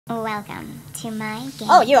Welcome to my game.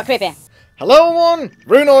 Oh, you are creepy. Hello everyone,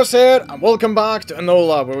 Runos here, and welcome back to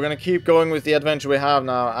Enola. We're gonna keep going with the adventure we have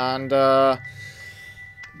now, and I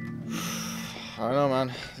don't know,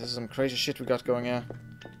 man. This is some crazy shit we got going here.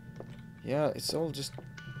 Yeah, it's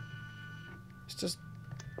just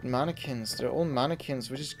mannequins. They're all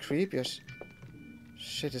mannequins, which is creepy as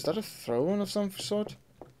shit. Is that a throne of some sort?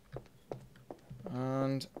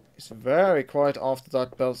 And it's very quiet after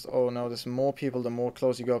that belt. Oh no, there's more people the more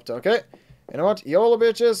close you go up to. Okay, you know what? YOLO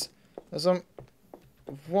bitches! There's some...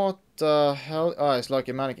 What the hell? Oh, it's like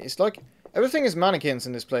a mannequin. It's like... Everything is mannequins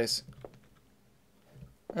in this place.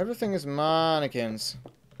 Everything is mannequins.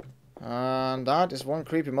 And that is one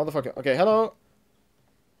creepy motherfucker. Okay, hello!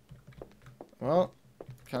 Well,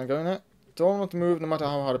 can I go in there? Don't want to move no matter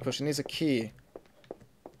how hard I push. It needs a key.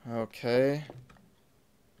 Okay.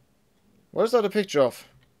 What is that a picture of?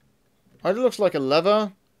 Either looks like a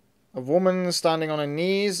lever, a woman standing on her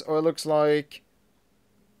knees, or it looks like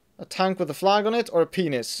a tank with a flag on it, or a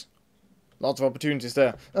penis. Lots of opportunities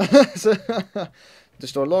there.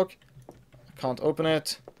 This door lock. I can't open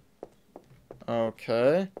it.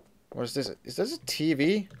 Okay. What is this? Is this a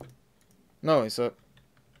TV? No, it's a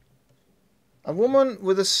woman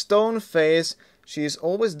with a stone face. She is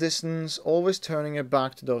always distant, always turning her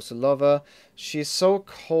back to those who love her. She is so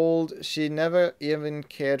cold, she never even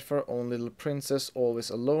cared for her own little princess, always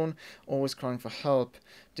alone, always crying for help.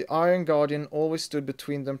 The Iron Guardian always stood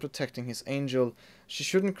between them, protecting his angel. She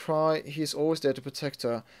shouldn't cry, he is always there to protect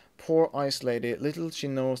her. Poor Ice Lady, little she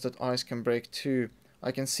knows that ice can break too.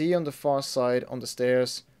 I can see on the far side, on the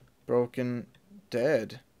stairs, broken,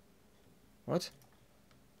 dead. What?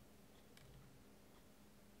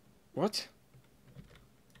 What?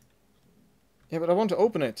 Yeah, but I want to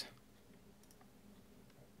open it.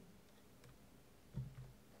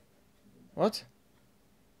 What?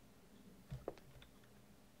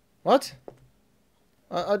 What?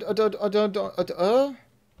 I don't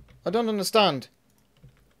understand.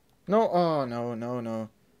 No, oh, no.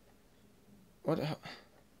 What?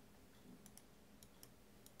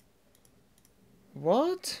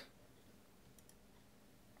 What?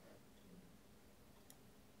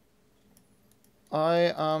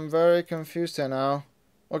 I am very confused here now.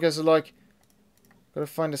 Okay, so like, gotta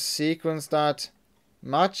find a sequence that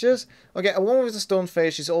matches. Okay, a woman with a stone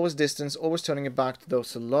face, she's always distant, always turning her back to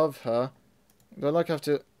those who love her. Do I like have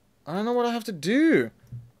to... I don't know what I have to do.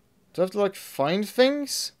 Do I have to like find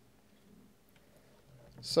things?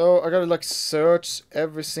 So I gotta like search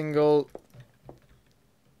every single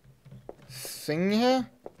thing here.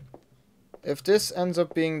 If this ends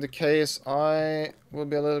up being the case, I will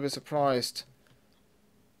be a little bit surprised.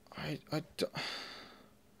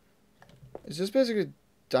 It's just basically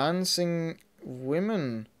dancing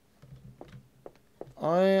women.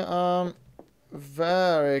 I am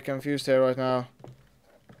very confused here right now.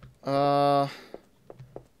 I'm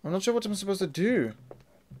not sure what I'm supposed to do.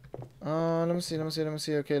 Let me see.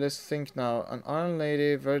 Okay, let's think now. An Iron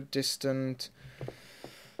Lady, very distant.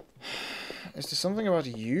 Is there something about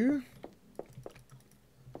you?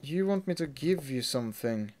 You want me to give you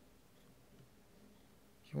something.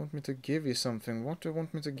 You want me to give you something. What do you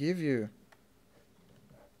want me to give you?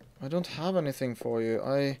 I don't have anything for you.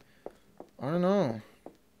 I don't know.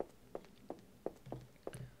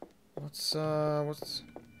 What's over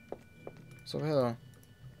here?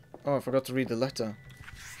 Oh, I forgot to read the letter.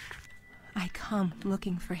 I come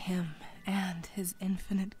looking for him and his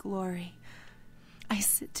infinite glory. I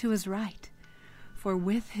sit to his right, for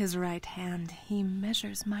with his right hand he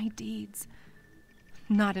measures my deeds.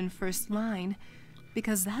 Not in first line,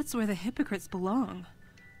 because that's where the hypocrites belong.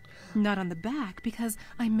 Not on the back, because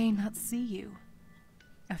I may not see you.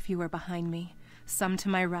 A few are behind me, some to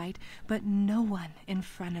my right, but no one in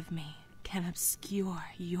front of me can obscure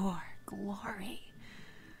your glory.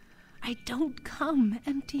 I don't come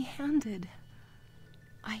empty-handed.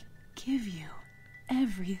 I give you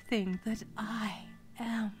everything that I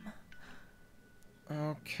am.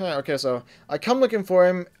 Okay, so I come looking for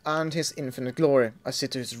him and his infinite glory. I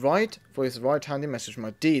sit to his right, for his right hand he measures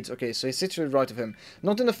my deeds. Okay, so he sits to the right of him.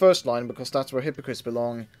 Not in the first line, because that's where hypocrites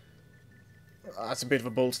belong. That's a bit of a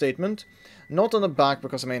bold statement. Not on the back,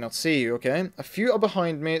 because I may not see you, okay? A few are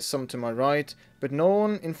behind me, some to my right, but no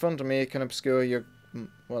one in front of me can obscure your...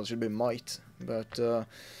 Well, it should be might, but... your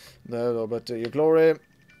glory...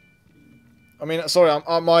 I mean, sorry,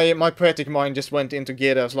 my poetic mind just went into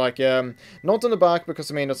gear. I was like, not on the back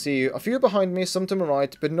because I may not see you. A few behind me, some to my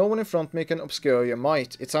right, but no one in front of me can obscure your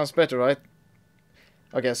might. It sounds better, right?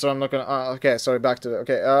 Okay, so I'm not gonna... okay, sorry, back to it.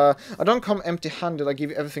 Okay, I don't come empty-handed. I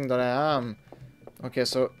give you everything that I am. Okay,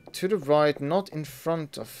 so to the right, not in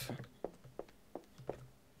front of...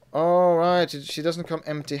 Oh, right. She doesn't come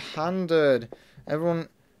empty-handed. Everyone...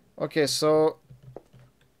 Okay, so...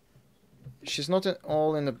 She's not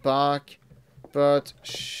all in the back, but...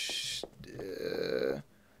 she's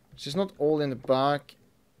not all in the back,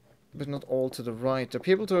 but not all to the right. There are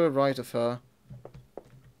people to the right of her.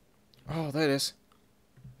 Oh, there it is.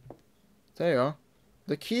 There you are.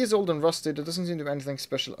 The key is old and rusty. There doesn't seem to be anything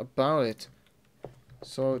special about it.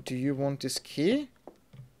 So, do you want this key?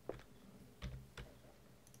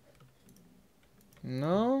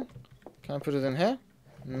 No? Can I put it in here?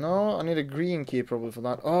 No, I need a green key probably for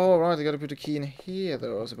that. Oh, right, I gotta put a key in here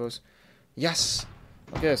though, I suppose. Yes!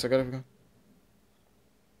 Okay, so I gotta go...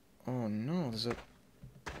 Oh no, there's a...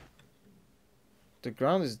 The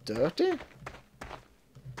ground is dirty?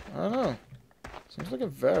 I don't know. Seems like a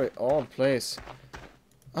very odd place.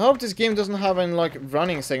 I hope this game doesn't have any, like,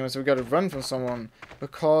 running segments where we gotta run from someone.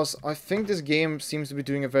 Because I think this game seems to be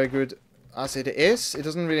doing a very good as it is. It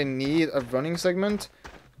doesn't really need a running segment.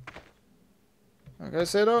 Like I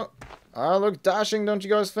say though, I look dashing, don't you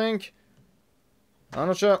guys think? I'm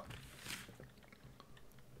not sure.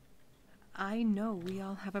 I know we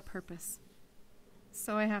all have a purpose.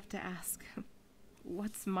 So I have to ask,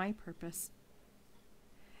 what's my purpose?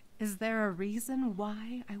 Is there a reason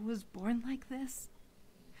why I was born like this?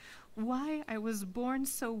 Why I was born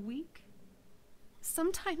so weak?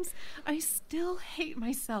 Sometimes I still hate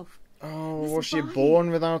myself. Oh, This was she body.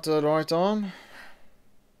 born without a right arm?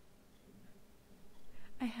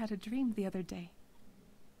 I had a dream the other day.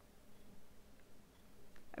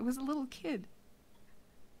 I was a little kid,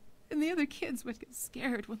 and the other kids would get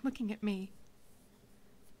scared when looking at me.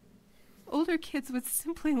 Older kids would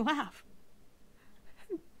simply laugh.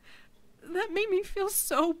 That made me feel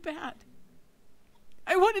so bad.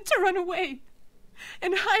 I wanted to run away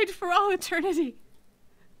and hide for all eternity.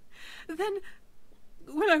 Then,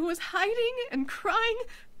 when I was hiding and crying,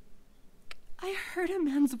 I heard a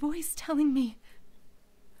man's voice telling me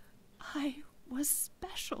I was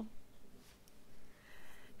special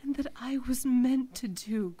and that I was meant to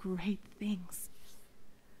do great things.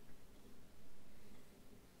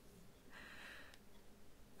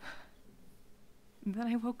 And then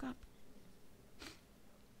I woke up.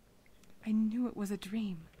 I knew it was a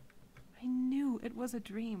dream. I knew it was a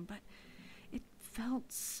dream, but it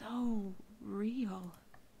felt so real.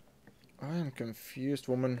 I am confused,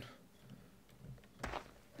 woman.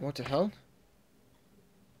 What the hell?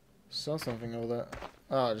 Saw something over there.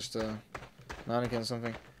 Ah, just a mannequin or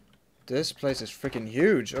something. This place is freaking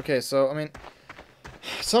huge. Okay, so, I mean,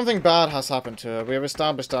 something bad has happened to her. We have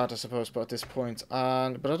established that, I suppose, but at this point.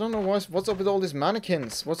 But I don't know what's up with all these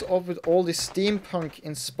mannequins. What's up with all this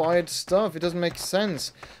steampunk-inspired stuff? It doesn't make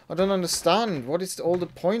sense. I don't understand. What is all the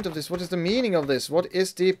point of this? What is the meaning of this? What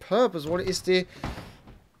is the purpose? What is the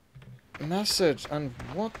message? And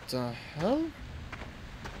what the hell?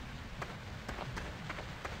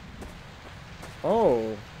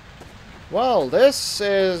 Oh. Well, this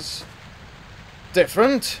is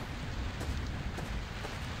different.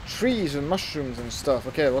 Trees and mushrooms and stuff.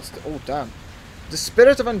 Okay, what's the... Oh, damn. The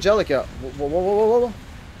Spirit of Angelica. Whoa, whoa, whoa, whoa, whoa.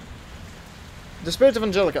 The Spirit of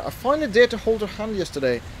Angelica. I finally dared to hold her hand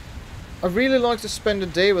yesterday. I really like to spend a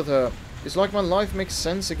day with her. It's like my life makes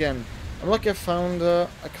sense again. I'm lucky I found her.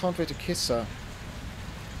 I can't wait to kiss her.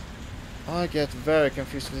 I get very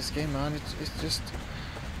confused with this game, man. It's just...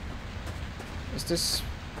 Is this...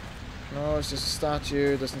 No, it's just a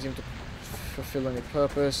statue. It doesn't seem to fulfill any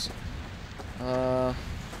purpose.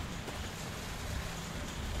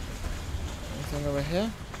 Anything over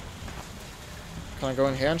here? Can I go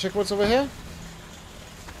in here and check what's over here?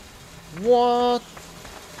 What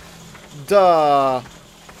the...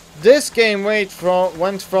 This game went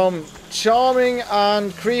from charming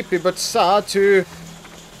and creepy but sad to...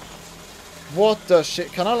 What the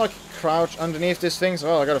shit? Can I, like, crouch underneath these things?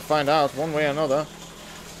 Well, I gotta find out one way or another.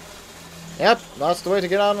 Yep, that's the way to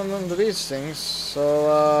get out under these things.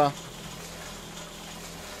 So,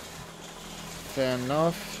 fair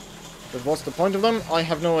enough. But what's the point of them? I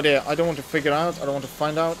have no idea. I don't want to figure out. I don't want to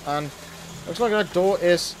find out. And looks like that door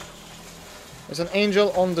is... There's an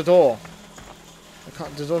angel on the door.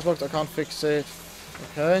 The door's locked. I can't fix it.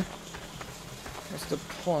 Okay. What's the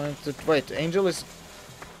point? Wait, the angel is...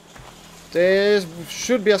 There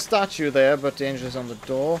should be a statue there, but the angel is on the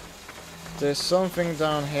door. There's something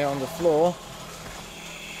down here on the floor.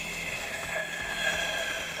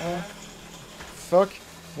 Oh. Fuck.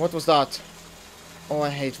 What was that? Oh, I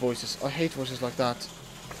hate voices. I hate voices like that.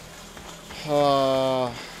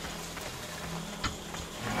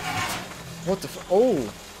 What the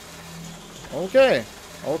Oh! Okay.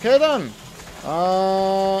 Okay then.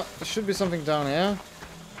 There should be something down here.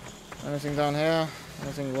 Anything down here?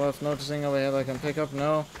 Nothing worth noticing over here that I can pick up?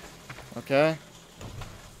 No. Okay.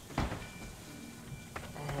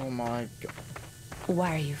 Oh my god.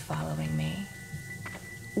 Why are you following me?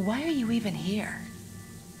 Why are you even here?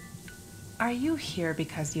 Are you here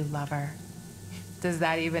because you love her? Does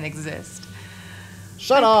that even exist?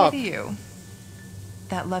 Shut I up! pity you.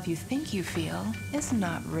 That love you think you feel is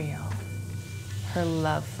not real. Her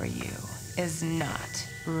love for you is not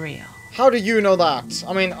real. How do you know that?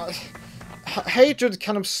 I mean, hatred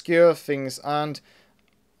can obscure things, and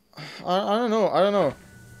I don't know.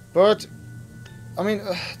 But I mean,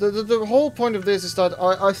 the whole point of this is that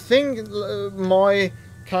I think my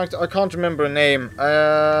character, I can't remember a name,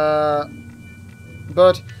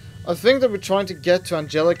 but I think that we're trying to get to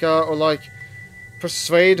Angelica, or like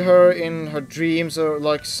persuade her in her dreams, or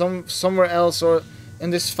like somewhere else, or in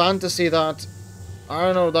this fantasy that I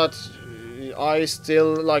don't know, that I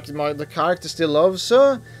still like, the character still loves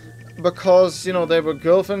her, because you know they were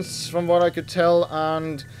girlfriends from what I could tell,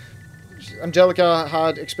 and Angelica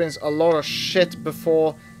had experienced a lot of shit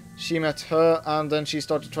before she met her, and then she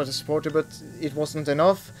started to try to support her, but it wasn't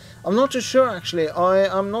enough. I'm not too sure actually.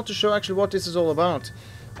 I'm not too sure actually what this is all about.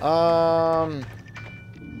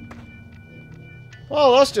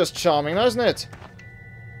 Well, that's just charming, isn't it?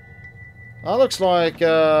 That looks like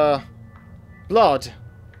blood.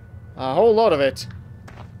 A whole lot of it.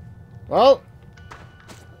 Well,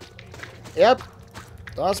 yep.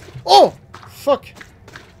 That's... Oh! Fuck!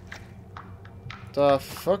 The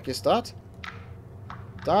fuck is that?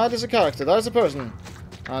 That is a character. That is a person.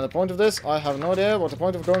 And the point of this, I have no idea what the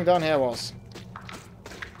point of going down here was.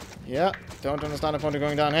 Yeah, don't understand the point of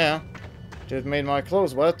going down here. Just made my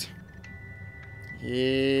clothes wet.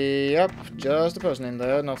 Yep, just a person in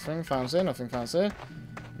there. Nothing fancy, nothing fancy.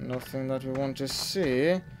 Nothing that we want to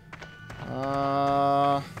see.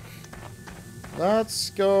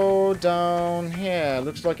 Let's go down here.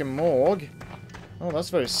 Looks like a morgue. Oh,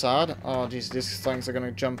 that's very sad. Oh, jeez, these things are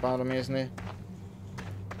gonna jump out of me, isn't he?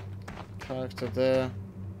 Character there.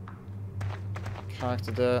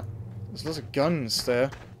 Character there. There's lots of guns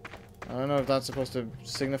there. I don't know if that's supposed to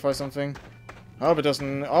signify something. I hope it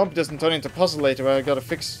doesn't. I hope it doesn't turn into a puzzle later where I gotta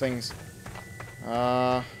fix things.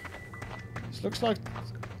 This looks like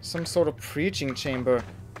some sort of preaching chamber.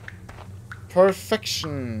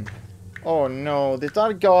 Perfection. Oh no! Did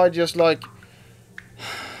that guy just like?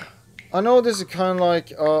 I know this is kind of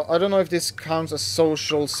like, I don't know if this counts as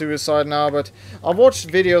social suicide now, but I watched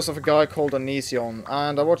videos of a guy called Onision,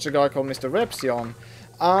 and I watched a guy called Mr. Repsion,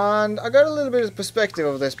 and I got a little bit of perspective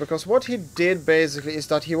of this, because what he did basically is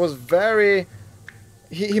that he was very...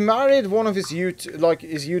 He married one of his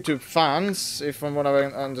YouTube fans, if from what I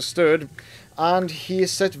understood, and he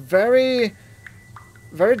set very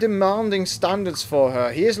demanding standards for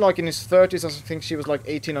her. He is like in his 30s, I think she was like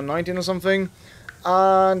 18 or 19 or something.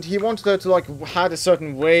 And he wanted her to like had a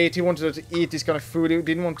certain weight. He wanted her to eat this kind of food. He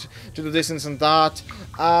didn't want to do this and that.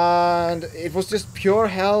 And it was just pure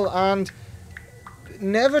hell. And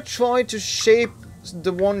never try to shape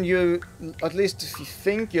the one you, at least if you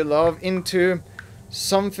think you love, into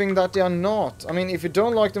something that they are not. I mean, if you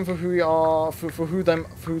don't like them for who you are, for who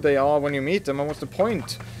they are when you meet them, and what's the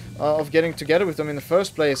point of getting together with them in the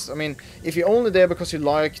first place? I mean, if you're only there because you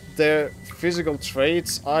like their physical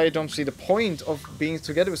traits, I don't see the point of being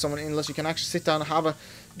together with someone unless you can actually sit down and have a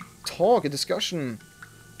talk, a discussion.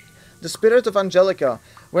 The spirit of Angelica.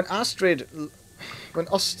 When Astrid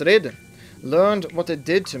learned what they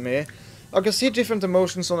did to me, I could see different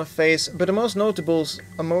emotions on her face, but the most notable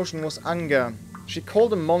emotion was anger. She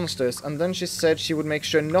called them monsters, and then she said she would make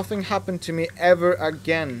sure nothing happened to me ever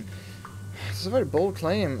again. It's a very bold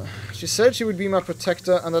claim. She said she would be my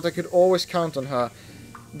protector and that I could always count on her.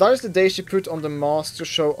 That is the day she put on the mask to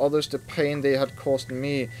show others the pain they had caused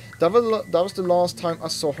me. That was the last time I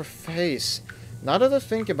saw her face. Now that I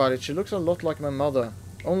think about it, she looks a lot like my mother.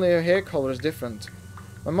 Only her hair color is different.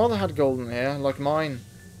 My mother had golden hair, like mine.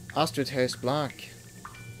 Astrid's hair is black.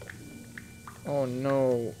 Oh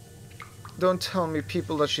no. Don't tell me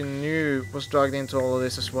people that she knew was dragged into all of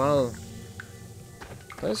this as well.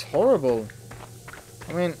 That is horrible.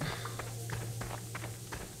 I mean...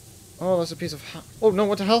 Oh, that's a piece of... Oh, no,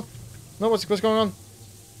 what the hell? No, what's going on?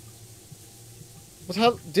 What the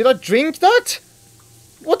hell? Did I drink that?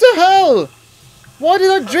 What the hell? Why did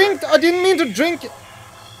I drink? I didn't mean to drink...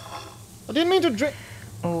 I didn't mean to drink...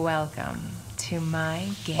 Welcome to my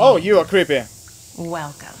game. Oh, you are creepy.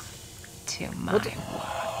 Welcome to my world.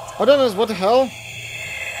 I don't know, what the hell?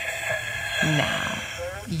 Now,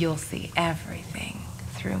 you'll see everything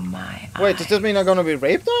through my eyes. Wait, does this mean I'm gonna be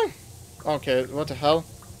raped now? Okay, what the hell?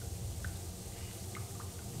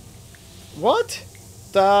 What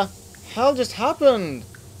the hell just happened?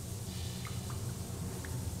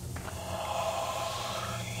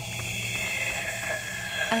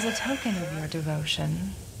 As a token of your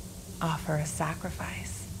devotion, offer a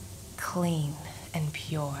sacrifice, clean and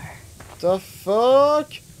pure. The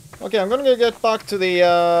fuck? Okay, I'm gonna get back to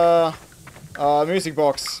the music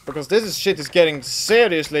box, because this shit is getting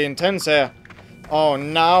seriously intense here. Oh,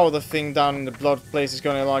 now the thing down in the blood place is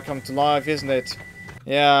gonna like come to life, isn't it?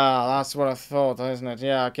 Yeah, that's what I thought, isn't it?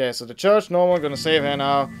 Yeah, okay, so the church normal, gonna save here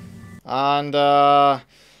now. And I'm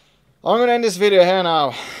gonna end this video here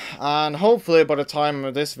now. And hopefully by the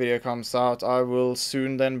time this video comes out, I will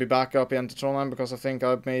soon then be back up into Trondheim, because I think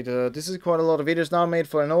I've made, this is quite a lot of videos now made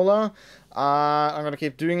for Enola. I'm gonna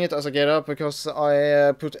keep doing it as I get up, because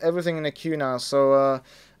I put everything in a queue now, so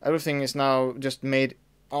everything is now just made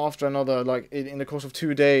after another, like in the course of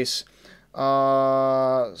 2 days.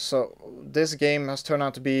 So this game has turned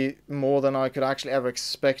out to be more than I could actually ever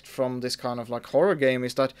expect from this kind of like horror game.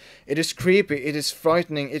 Is that it is creepy, it is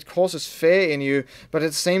frightening, it causes fear in you, but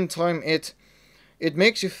at the same time it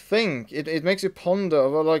makes you think, it makes you ponder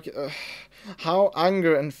about like how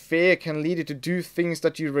anger and fear can lead you to do things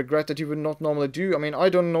that you regret that you would not normally do. I mean, I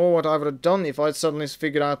don't know what I would have done if I'd suddenly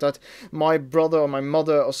figured out that my brother or my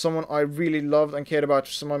mother or someone I really loved and cared about,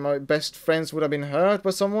 some of my best friends, would have been hurt by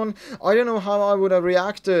someone. I don't know how I would have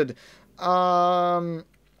reacted. I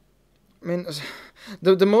mean,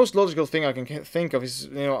 the most logical thing I can think of is,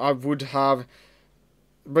 you know, I would have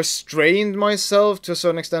restrained myself to a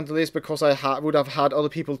certain extent at least, because I would have had other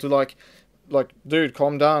people to like, dude,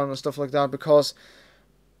 calm down and stuff like that, because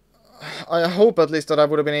I hope at least that I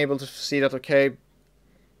would have been able to see that, okay,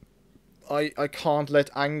 I can't let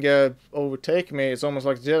anger overtake me. It's almost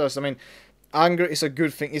like jealous. I mean, anger is a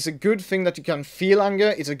good thing. It's a good thing that you can feel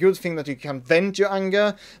anger. It's a good thing that you can vent your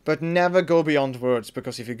anger, but never go beyond words,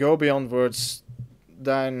 because if you go beyond words,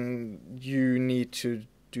 then you need to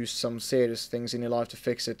do some serious things in your life to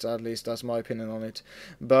fix it. At least that's my opinion on it.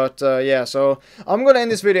 But yeah, so I'm gonna end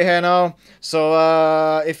this video here now.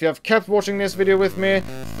 So if you have kept watching this video with me,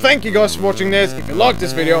 thank you guys for watching this. If you liked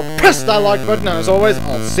this video, press that like button, and as always,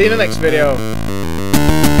 I'll see you in the next video.